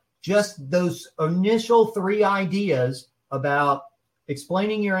about just those initial 3 ideas about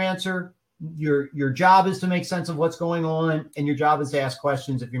explaining your answer. Your job is to make sense of what's going on, and your job is to ask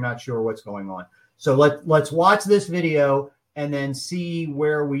questions if you're not sure what's going on. So let's watch this video, and then see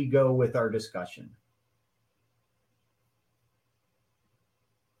where we go with our discussion.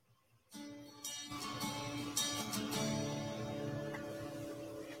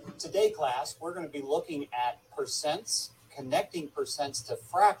 Today, class, we're going to be looking at percents, connecting percents to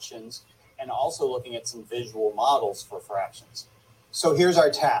fractions, and also looking at some visual models for fractions. So here's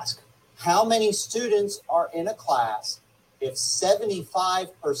our task. How many students are in a class if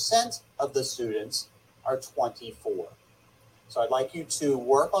 75% of the students are 24? So I'd like you to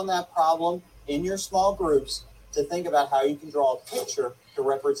work on that problem in your small groups to think about how you can draw a picture to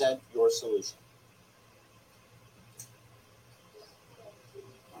represent your solution.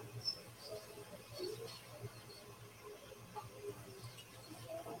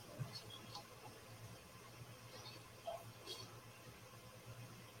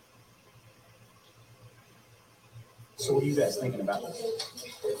 So what are you guys thinking about?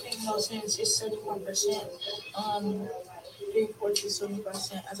 No sense. It's 71%. 3/4 to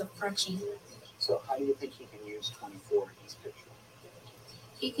 70% as a fraction. So how do you think he can use 24 in his picture?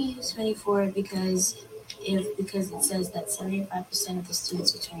 He can use 24 because it says that 75% of the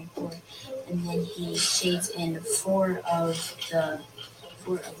students are 24, and then he shades in four of the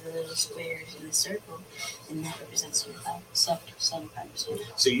little squares in the circle, and that represents 75%.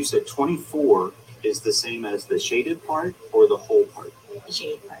 So you said 24 is the same as the shaded part or the whole part? The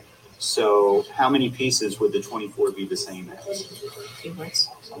shaded part. So how many pieces would the 24 be the same as? 3 parts.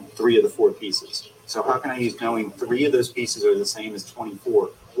 3 of the 4 pieces. So how can I use knowing 3 of those pieces are the same as 24?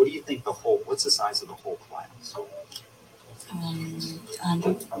 What do you think what's the size of the whole class?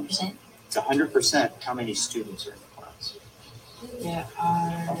 100%. It's 100%. How many students are in the class? There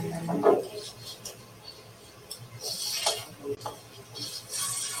are...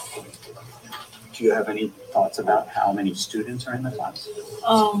 Do you have any thoughts about how many students are in the class?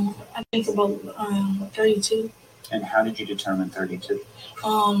 I think about 32. And how did you determine 32?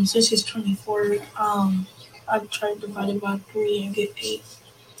 Since it's 24, I tried to divide it by 3 and get 8.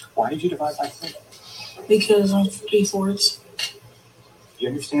 Why did you divide by 3? Because I'm 3/4. Do you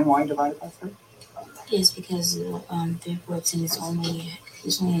understand why you divided by 3? Yes, because 3/4 and there's only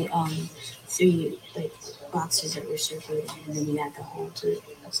 3 like boxes that were circled, and then you add the whole to it.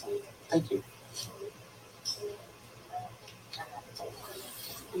 Thank you.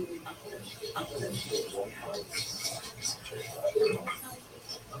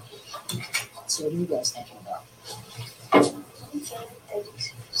 So what are you guys thinking about?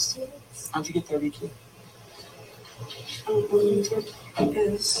 How'd you get 32?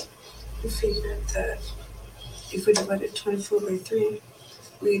 Because we figured that if we divided 24 by 3,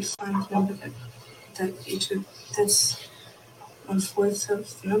 we'd find a number that's 1/4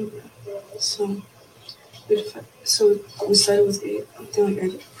 of the number. So we started with 8. Then we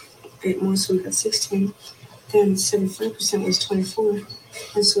added 8 more, so we got 16. Then 75% was 24,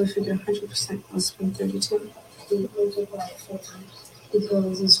 and so we figured 100% must be 32. We multiply it 4 times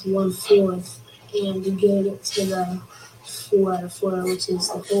because it's 1/4, and to get it to the 4 out of 4, which is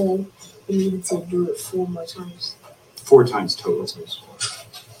the whole, we needed to do it 4 more times. 4 times total.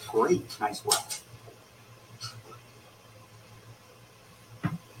 Great, nice work.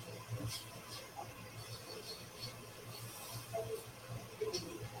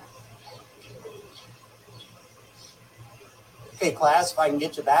 Okay, class, if I can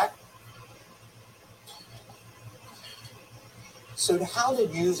get you back. So how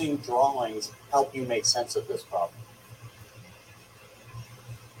did using drawings help you make sense of this problem?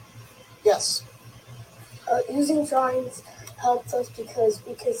 Yes? Using drawings helped us because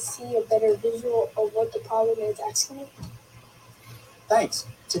we could see a better visual of what the problem is asking. Thanks.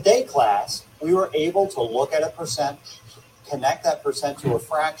 Today, class, we were able to look at a percent, connect that percent to a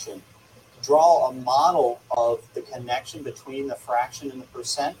fraction, draw a model of the connection between the fraction and the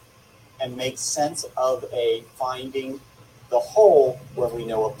percent, and make sense of finding the whole when we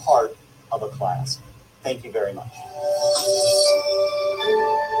know a part of a class. Thank you very much.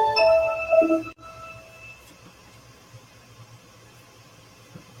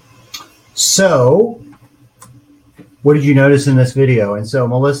 So, what did you notice in this video? And so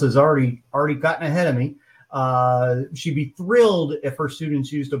Melissa's already gotten ahead of me. She'd be thrilled if her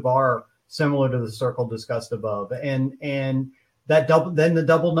students used a bar similar to the circle discussed above, and that the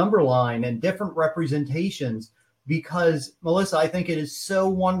double number line and different representations. Because Melissa, I think it is so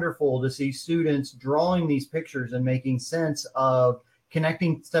wonderful to see students drawing these pictures and making sense of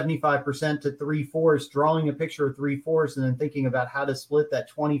connecting 75% to 3/4, drawing a picture of 3/4, and then thinking about how to split that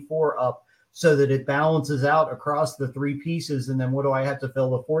 24 up so that it balances out across the 3 pieces. And then what do I have to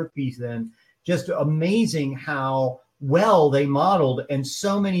fill the 4th piece in? Just amazing how well they modeled, and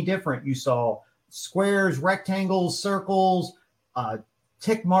so many different. You saw squares, rectangles, circles,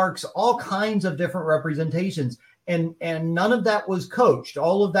 tick marks, all kinds of different representations. And none of that was coached.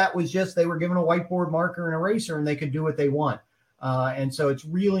 All of that was just they were given a whiteboard marker and eraser and they could do what they want. And so it's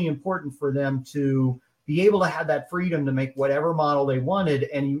really important for them to be able to have that freedom to make whatever model they wanted.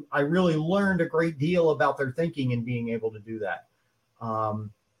 And I really learned a great deal about their thinking and being able to do that.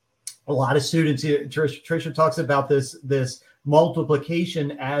 A lot of students, Tricia talks about this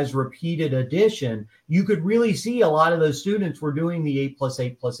multiplication as repeated addition. You could really see a lot of those students were doing the 8 +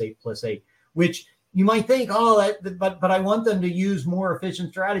 8 + 8 + 8, which you might think, but I want them to use more efficient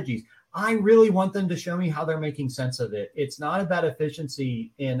strategies. I really want them to show me how they're making sense of it. It's not about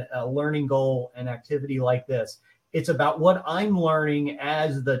efficiency in a learning goal and activity like this. It's about what I'm learning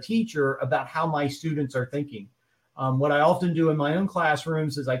as the teacher about how my students are thinking. What I often do in my own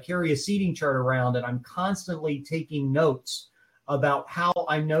classrooms is I carry a seating chart around and I'm constantly taking notes about how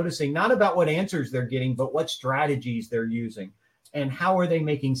I'm noticing, not about what answers they're getting, but what strategies they're using and how are they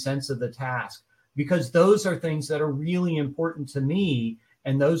making sense of the task. Because those are things that are really important to me.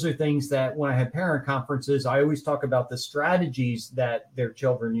 And those are things that when I have parent conferences, I always talk about the strategies that their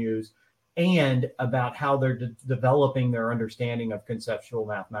children use and about how they're developing their understanding of conceptual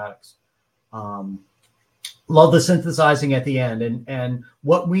mathematics. Love the synthesizing at the end. And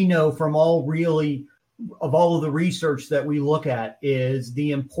what we know from all of the research that we look at is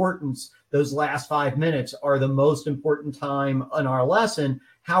the importance. Those last 5 minutes are the most important time in our lesson.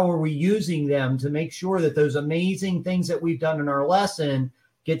 How are we using them to make sure that those amazing things that we've done in our lesson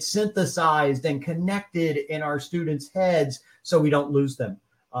get synthesized and connected in our students' heads so we don't lose them,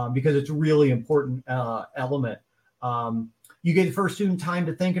 because it's a really important element. You gave the first student time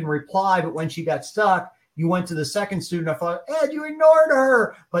to think and reply, but when she got stuck, you went to the second student. I thought, Ed, you ignored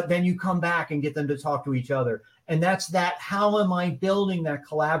her. But then you come back and get them to talk to each other. And that's that. How am I building that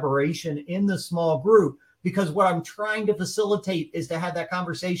collaboration in the small group? Because what I'm trying to facilitate is to have that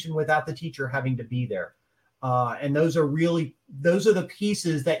conversation without the teacher having to be there. And those are the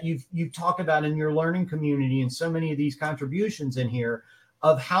pieces that you've talked about in your learning community and so many of these contributions in here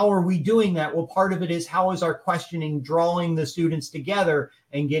of how are we doing that? Well, part of it is how is our questioning drawing the students together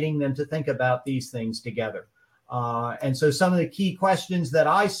and getting them to think about these things together. And so some of the key questions that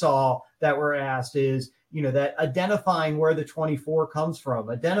I saw that were asked is, that identifying where the 24 comes from,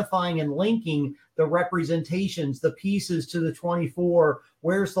 identifying and linking the representations, the pieces to the 24,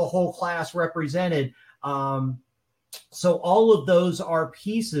 where's the whole class represented? So all of those are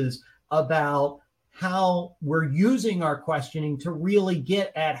pieces about how we're using our questioning to really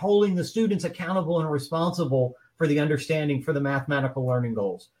get at holding the students accountable and responsible for the understanding for the mathematical learning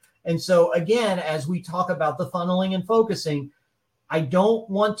goals. And so again, as we talk about the funneling and focusing, I don't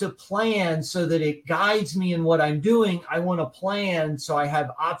want to plan so that it guides me in what I'm doing. I want to plan so I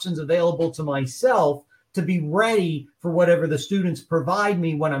have options available to myself to be ready for whatever the students provide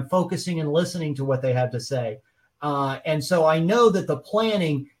me when I'm focusing and listening to what they have to say. And so I know that the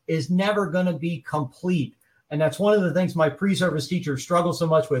planning is never going to be complete. And that's one of the things my pre-service teachers struggle so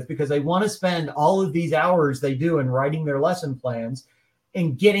much with, because they want to spend all of these hours they do in writing their lesson plans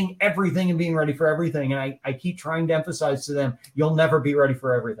and getting everything and being ready for everything. And I keep trying to emphasize to them, you'll never be ready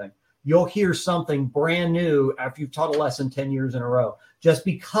for everything. You'll hear something brand new after you've taught a lesson 10 years in a row, just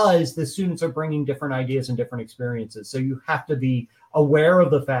because the students are bringing different ideas and different experiences. So you have to be aware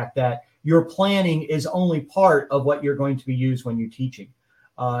of the fact that your planning is only part of what you're going to be used when you're teaching.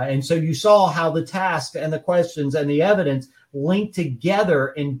 And so you saw how the task and the questions and the evidence link together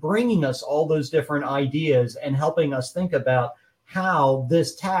in bringing us all those different ideas and helping us think about how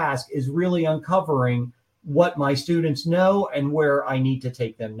this task is really uncovering what my students know and where I need to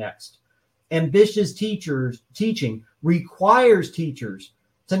take them next. Ambitious teaching requires teachers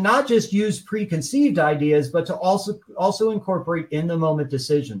to not just use preconceived ideas, but to also incorporate in-the-moment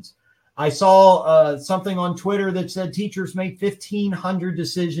decisions. I saw something on Twitter that said teachers make 1,500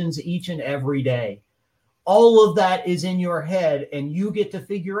 decisions each and every day. All of that is in your head, and you get to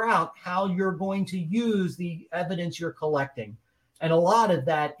figure out how you're going to use the evidence you're collecting. And a lot of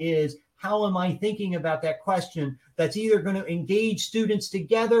that is, how am I thinking about that question that's either going to engage students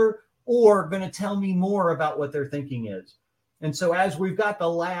together or going to tell me more about what their thinking is? And so as we've got the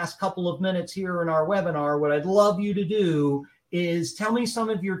last couple of minutes here in our webinar, what I'd love you to do is tell me some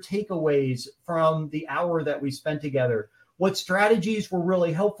of your takeaways from the hour that we spent together. What strategies were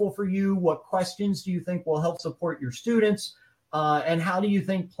really helpful for you? What questions do you think will help support your students? And how do you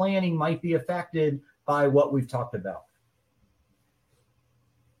think planning might be affected by what we've talked about?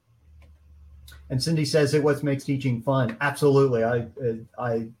 And Cindy says it what makes teaching fun. Absolutely.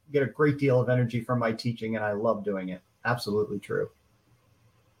 I get a great deal of energy from my teaching and I love doing it. Absolutely true.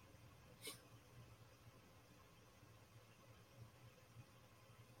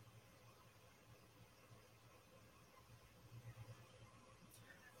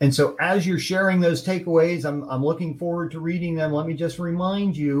 And so as you're sharing those takeaways, I'm looking forward to reading them. Let me just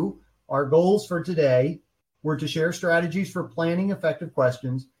remind you, our goals for today were to share strategies for planning effective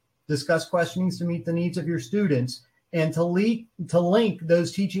questions, discuss questionings to meet the needs of your students, and to link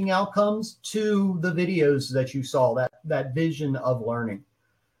those teaching outcomes to the videos that you saw, that vision of learning.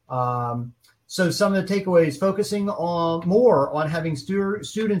 So some of the takeaways, focusing more on having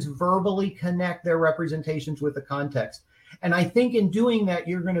students verbally connect their representations with the context. And I think in doing that,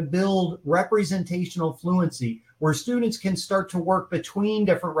 you're going to build representational fluency, where students can start to work between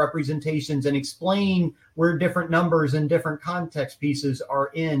different representations and explain where different numbers and different context pieces are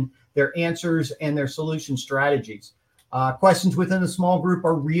in their answers and their solution strategies. Questions within the small group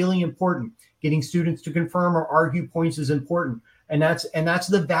are really important. Getting students to confirm or argue points is important. And that's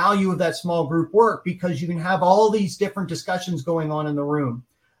the value of that small group work, because you can have all these different discussions going on in the room.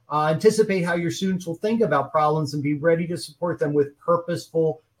 Anticipate how your students will think about problems and be ready to support them with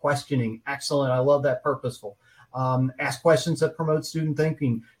purposeful questioning. Excellent. I love that, purposeful. Ask questions that promote student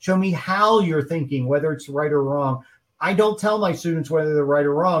thinking. Show me how you're thinking, whether it's right or wrong. I don't tell my students whether they're right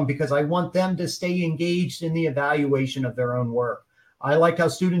or wrong, because I want them to stay engaged in the evaluation of their own work. I like how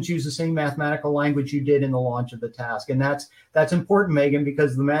students use the same mathematical language you did in the launch of the task. And that's important, Megan,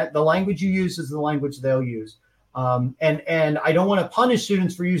 because the language you use is the language they'll use. And I don't want to punish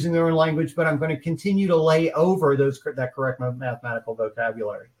students for using their own language, but I'm going to continue to lay over that correct mathematical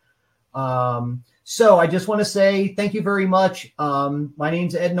vocabulary. So I just want to say thank you very much. My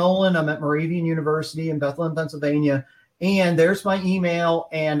name's Ed Nolan. I'm at Moravian University in Bethlehem, Pennsylvania. And there's my email.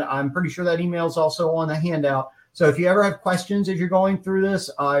 And I'm pretty sure that email is also on the handout. So if you ever have questions as you're going through this,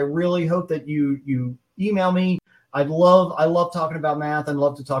 I really hope that you email me. I love talking about math and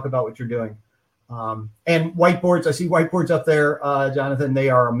love to talk about what you're doing. And whiteboards, I see whiteboards up there, Jonathan. They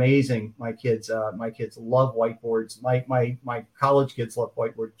are amazing. My kids love whiteboards. My college kids love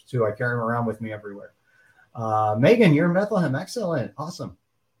whiteboards too. I carry them around with me everywhere. Megan, you're in Bethlehem. Excellent. Awesome.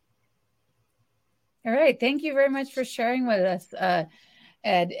 All right. Thank you very much for sharing with us,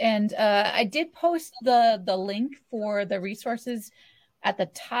 Ed. And I did post the link for the resources at the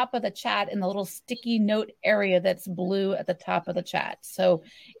top of the chat in the little sticky note area that's blue at the top of the chat. So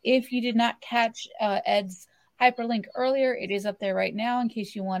if you did not catch Ed's hyperlink earlier, it is up there right now in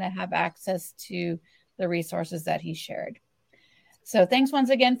case you want to have access to the resources that he shared. So thanks once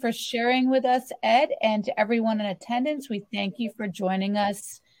again for sharing with us, Ed, and to everyone in attendance. We thank you for joining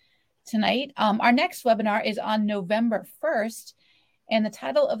us tonight. Our next webinar is on November 1st, and the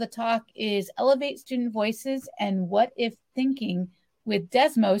title of the talk is Elevate Student Voices and What If Thinking with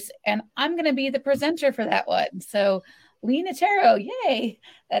Desmos, and I'm going to be the presenter for that one. So Lee Natero, yay,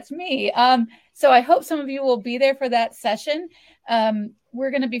 that's me. So I hope some of you will be there for that session. We're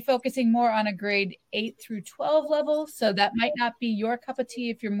going to be focusing more on a grade 8 through 12 level, so that might not be your cup of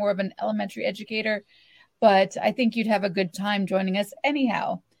tea if you're more of an elementary educator, but I think you'd have a good time joining us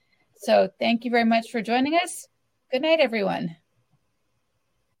anyhow. So thank you very much for joining us. Good night, everyone.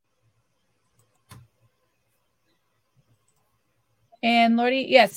 And Lordy, yes.